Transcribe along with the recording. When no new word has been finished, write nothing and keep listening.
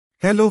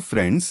Hello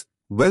friends,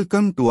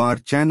 welcome to our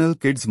channel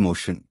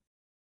KIDZMOTION.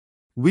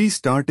 We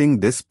starting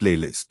this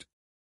playlist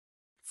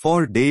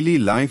for daily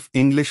life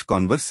English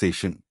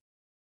conversation.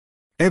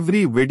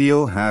 Every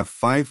video have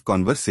 5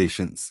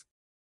 conversations.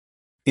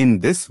 In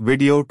this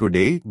video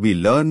today we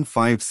learn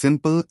 5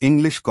 simple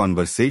English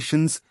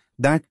conversations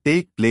that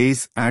take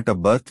place at a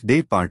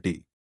birthday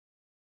party.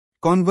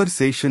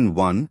 Conversation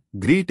 1.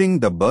 Greeting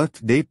the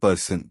birthday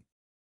person.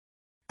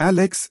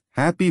 Alex,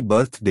 happy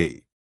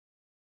birthday.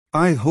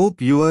 I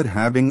hope you are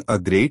having a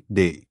great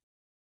day.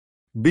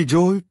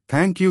 Bijoy,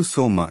 thank you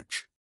so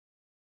much.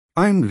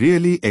 I'm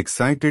really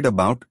excited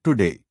about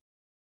today.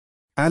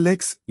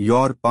 Alex,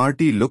 your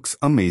party looks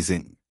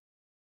amazing.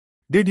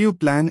 Did you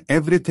plan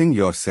everything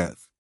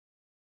yourself?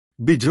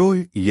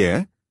 Bijoy,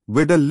 yeah,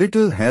 with a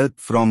little help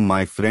from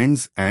my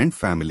friends and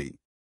family.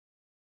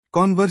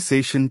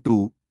 Conversation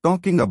 2.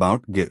 Talking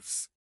about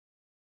gifts.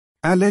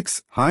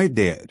 Alex, hi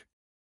there.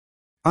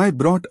 I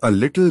brought a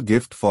little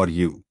gift for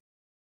you.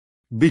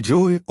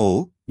 Bijoy,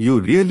 oh, you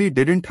really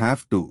didn't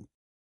have to.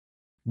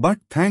 But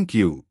thank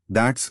you,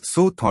 that's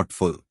so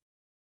thoughtful.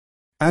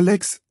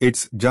 Alex,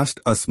 it's just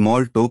a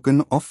small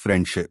token of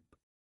friendship.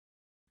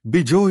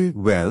 Bijoy,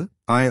 well,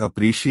 I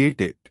appreciate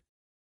it.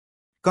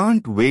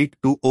 Can't wait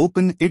to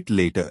open it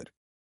later.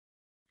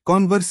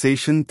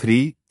 Conversation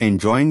 3.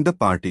 Enjoying the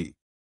party.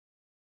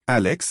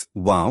 Alex,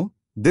 wow,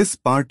 this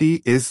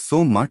party is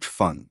so much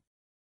fun.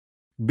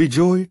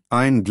 Bijoy,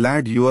 I'm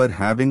glad you are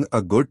having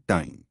a good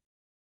time.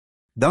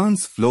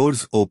 Dance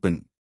floors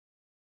open.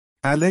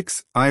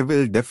 Alex, I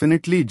will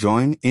definitely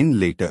join in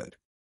later.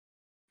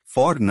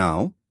 For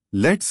now,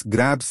 let's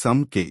grab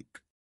some cake.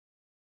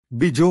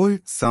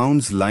 Bijoy,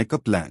 sounds like a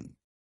plan.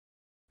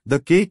 The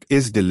cake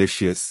is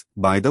delicious,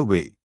 by the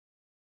way.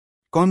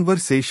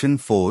 Conversation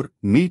 4.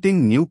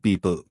 Meeting new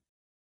people.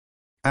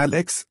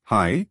 Alex,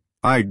 hi,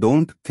 I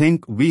don't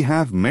think we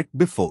have met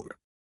before.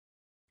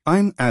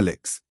 I'm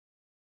Alex.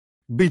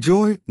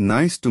 Bijoy,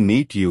 nice to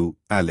meet you,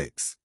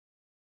 Alex.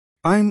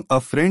 I'm a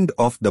friend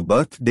of the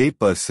birthday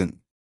person.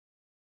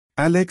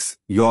 Alex,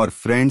 your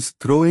friend's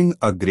throwing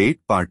a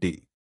great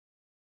party.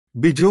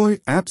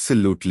 Bijoy,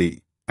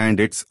 absolutely, and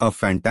it's a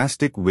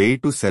fantastic way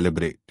to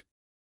celebrate.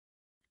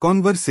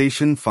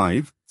 Conversation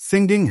 5.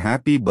 Singing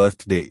happy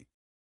birthday.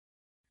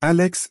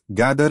 Alex,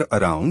 gather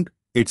around,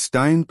 it's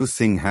time to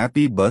sing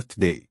happy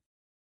birthday.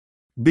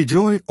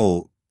 Bijoy,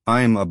 oh,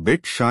 I'm a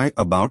bit shy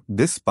about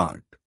this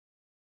part.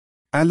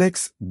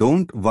 Alex,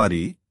 don't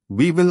worry,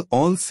 we will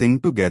all sing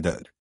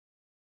together.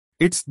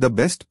 It's the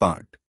best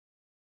part.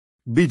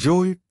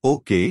 Bijoy,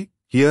 okay,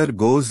 here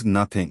goes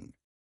nothing.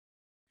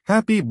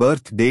 Happy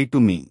birthday to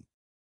me.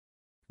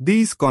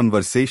 These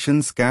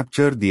conversations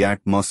capture the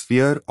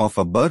atmosphere of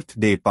a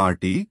birthday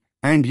party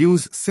and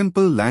use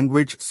simple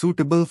language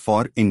suitable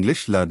for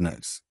English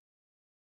learners.